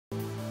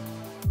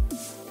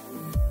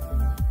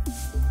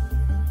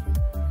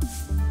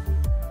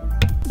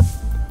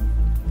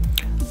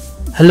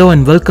Hello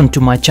and welcome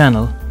to my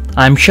channel.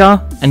 I'm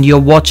Shah and you're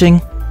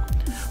watching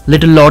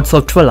Little Lords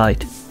of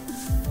Twilight.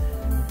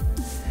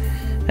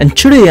 And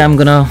today I'm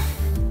gonna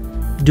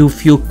do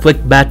few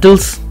quick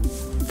battles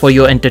for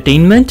your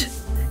entertainment,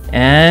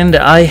 and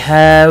I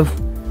have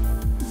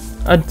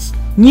a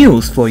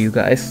news for you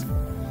guys.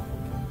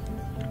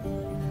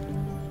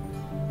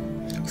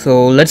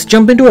 So let's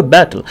jump into a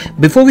battle.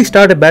 Before we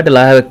start a battle,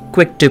 I have a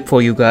quick tip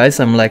for you guys.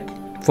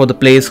 For the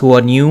players who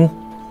are new,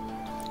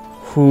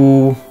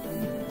 who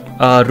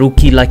are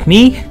rookie like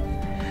me.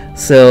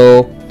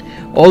 So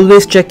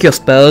always check your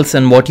spells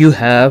and what you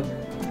have.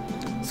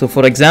 So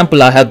for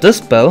example, I have this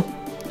spell,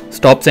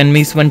 stops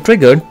enemies when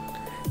triggered,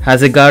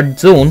 has a guard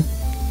zone,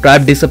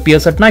 trap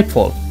disappears at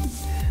nightfall.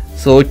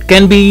 So it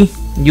can be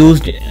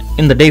used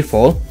in the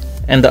dayfall.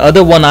 And the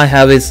other one I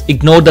have is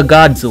ignore the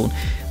guard zone.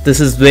 This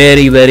is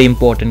very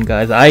important,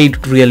 guys. I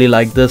really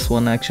like this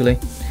one actually.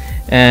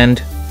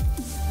 And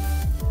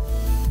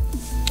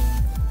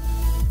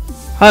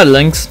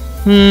Hirelings,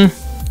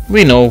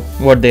 we know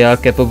what they are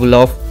capable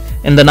of.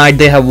 In the night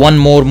they have one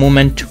more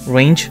movement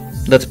range.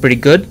 That's pretty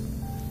good.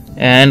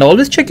 And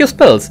always check your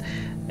spells.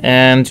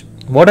 And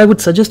what I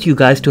would suggest you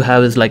guys to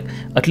have is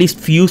at least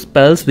few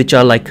spells which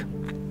are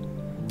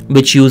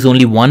which use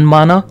only one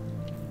mana.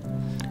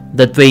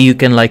 That way you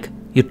can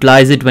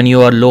utilize it when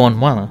you are low on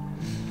mana.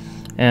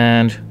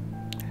 And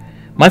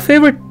my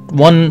favorite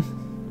one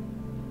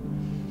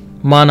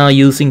mana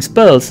using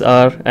spells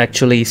are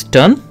actually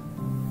stun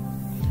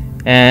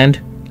and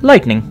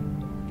lightning.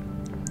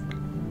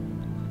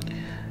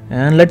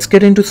 And let's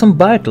get into some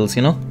battles,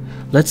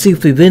 Let's see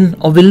if we win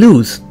or we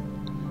lose.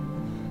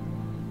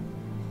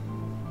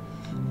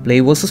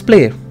 Player versus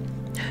player.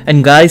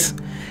 And guys,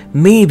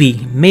 maybe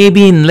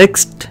in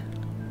next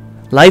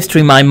live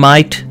stream I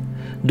might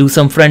do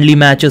some friendly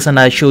matches and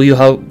I show you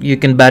how you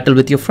can battle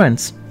with your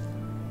friends.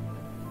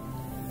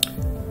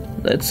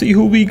 Let's see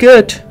who we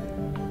get.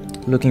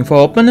 Looking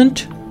for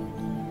opponent.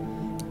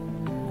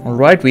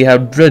 Alright, we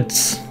have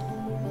Dritz.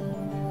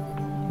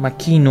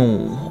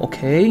 Makino.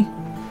 Okay.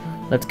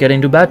 Let's get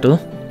into battle.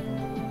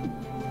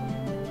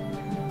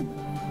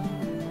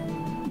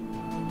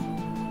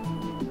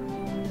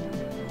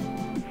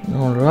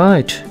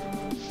 Alright.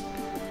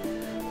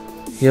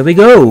 Here we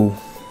go.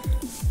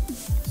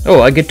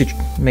 Oh, I get to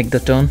make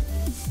the turn.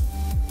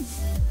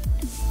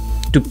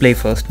 To play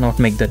first, not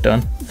make the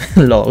turn.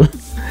 Lol.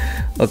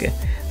 Okay,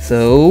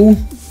 so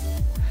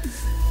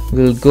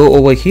we'll go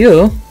over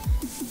here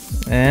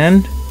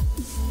and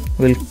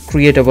we'll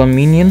create our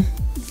minion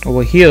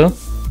over here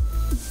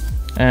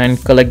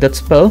and collect that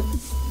spell,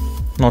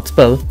 not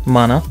spell,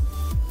 mana,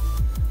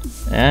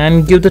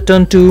 and give the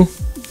turn to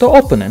the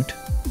opponent.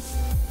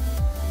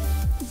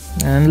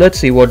 And let's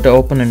see what the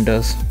opponent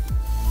does.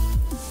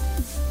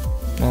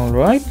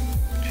 Alright,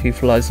 she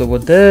flies over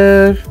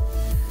there,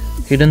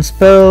 hidden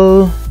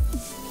spell,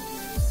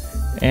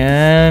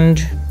 and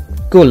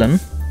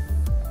Golem.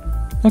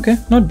 Okay,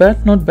 not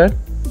bad, not bad.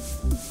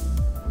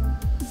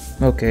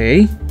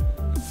 Okay,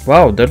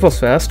 wow, that was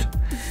fast.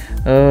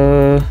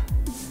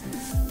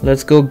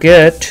 Let's go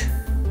get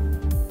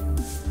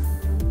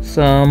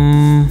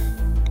some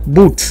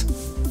boots.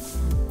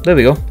 There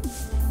we go.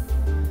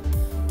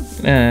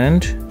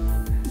 And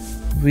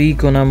we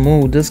gonna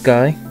move this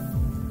guy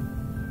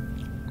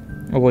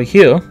over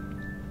here.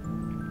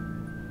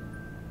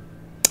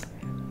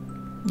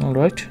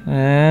 Alright,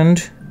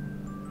 and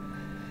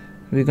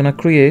we're gonna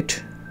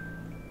create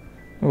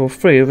our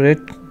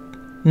favorite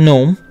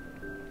gnome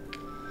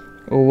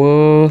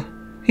over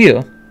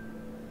here.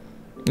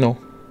 No.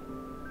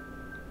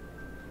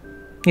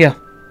 Yeah,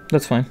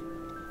 that's fine.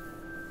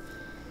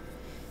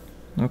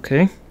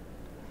 Okay.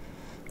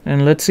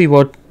 And let's see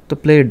what the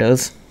player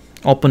does.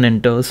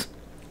 Opponent does.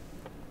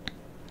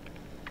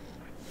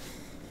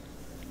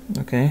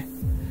 Okay.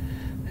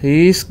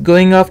 He's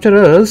going after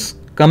us.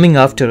 Coming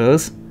after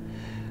us.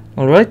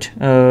 Alright.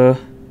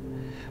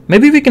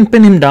 Maybe we can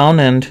pin him down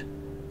and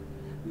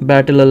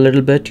battle a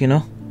little bit,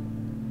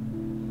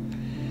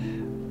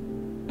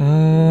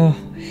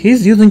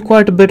 He's using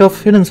quite a bit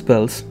of hidden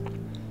spells.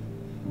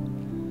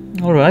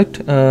 Alright,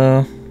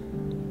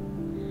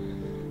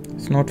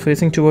 it's not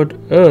facing toward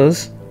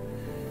us.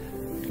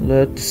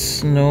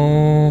 Let's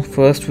know.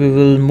 First we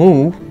will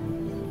move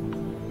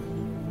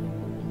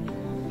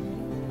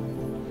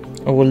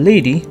our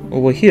lady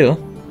over here.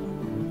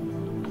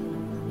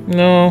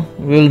 No,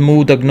 we'll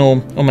move the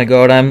gnome. Oh my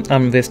god,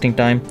 I'm wasting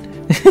time.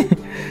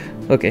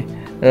 Okay,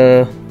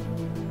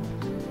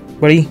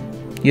 buddy,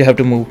 you have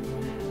to move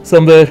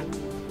somewhere.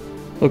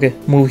 Okay,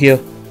 move here.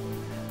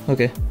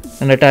 Okay,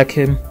 and attack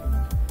him.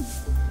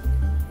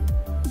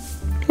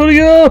 Hurry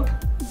up!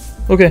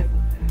 Okay,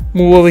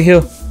 move over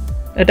here.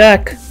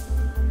 Attack!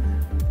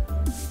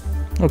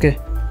 Okay.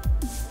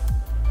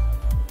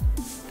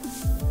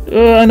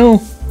 I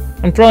know.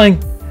 I'm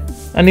trying.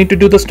 I need to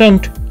do the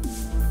stunt.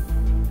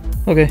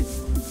 Okay.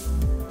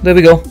 There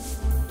we go.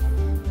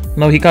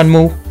 Now he can't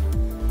move.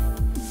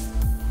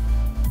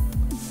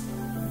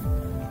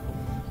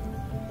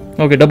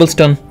 Okay, double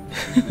stun.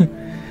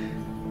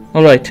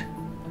 Alright.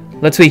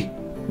 Let's see.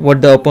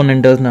 what the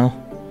opponent does now.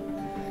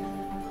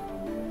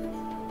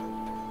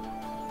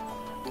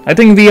 I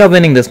think we are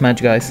winning this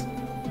match, guys.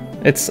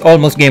 It's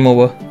almost game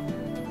over.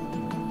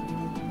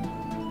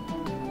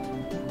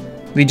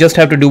 We just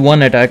have to do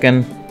one attack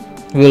and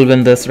we'll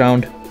win this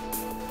round.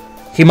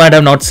 He might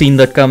have not seen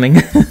that coming.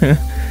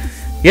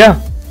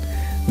 Yeah,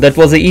 that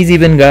was an easy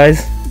win,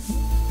 guys.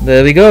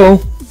 There we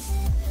go.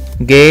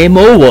 Game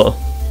over.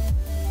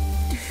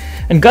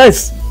 And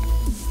guys,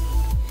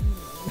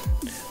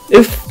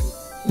 if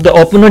the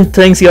opponent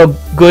thinks you're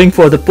going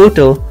for the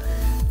portal,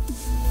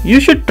 you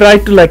should try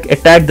to like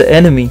attack the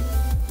enemy.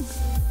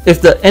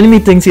 If the enemy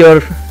thinks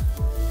you're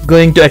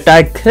going to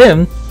attack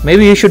him,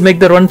 maybe you should make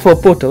the run for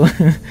portal.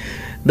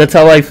 That's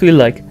how I feel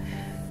like.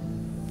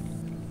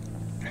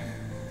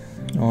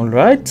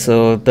 Alright,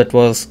 so that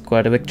was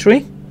quite a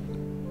victory.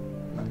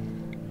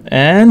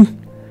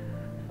 And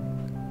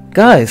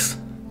guys,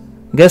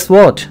 guess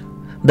what?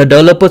 The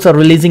developers are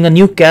releasing a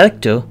new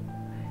character,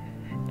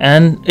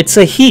 and it's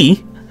a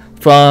he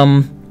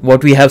from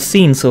what we have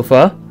seen so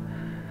far.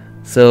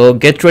 So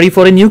get ready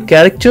for a new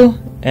character,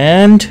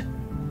 and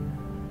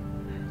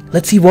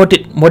let's see what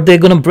they're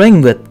gonna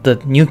bring with the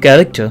new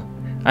character.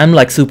 I'm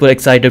like super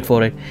excited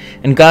for it.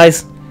 And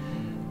guys,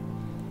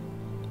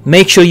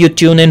 make sure you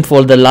tune in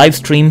for the live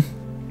stream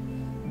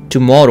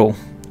tomorrow,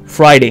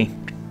 Friday,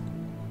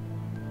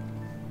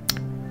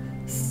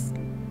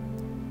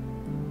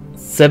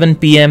 7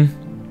 PM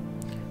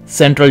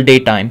Central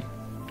Daytime.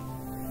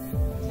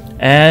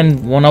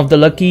 And one of the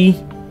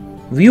lucky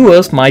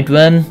viewers might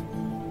win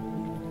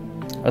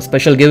a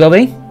special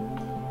giveaway.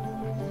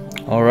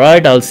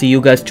 Alright, I'll see you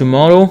guys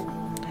tomorrow.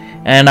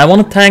 And I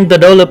want to thank the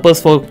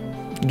developers for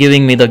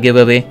giving me the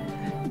giveaway,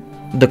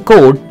 the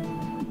code,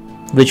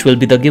 which will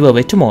be the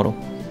giveaway tomorrow.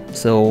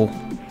 So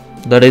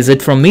that is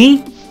it from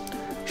me.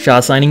 Shah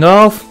signing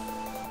off.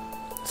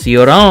 See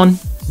you around.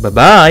 Bye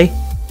bye.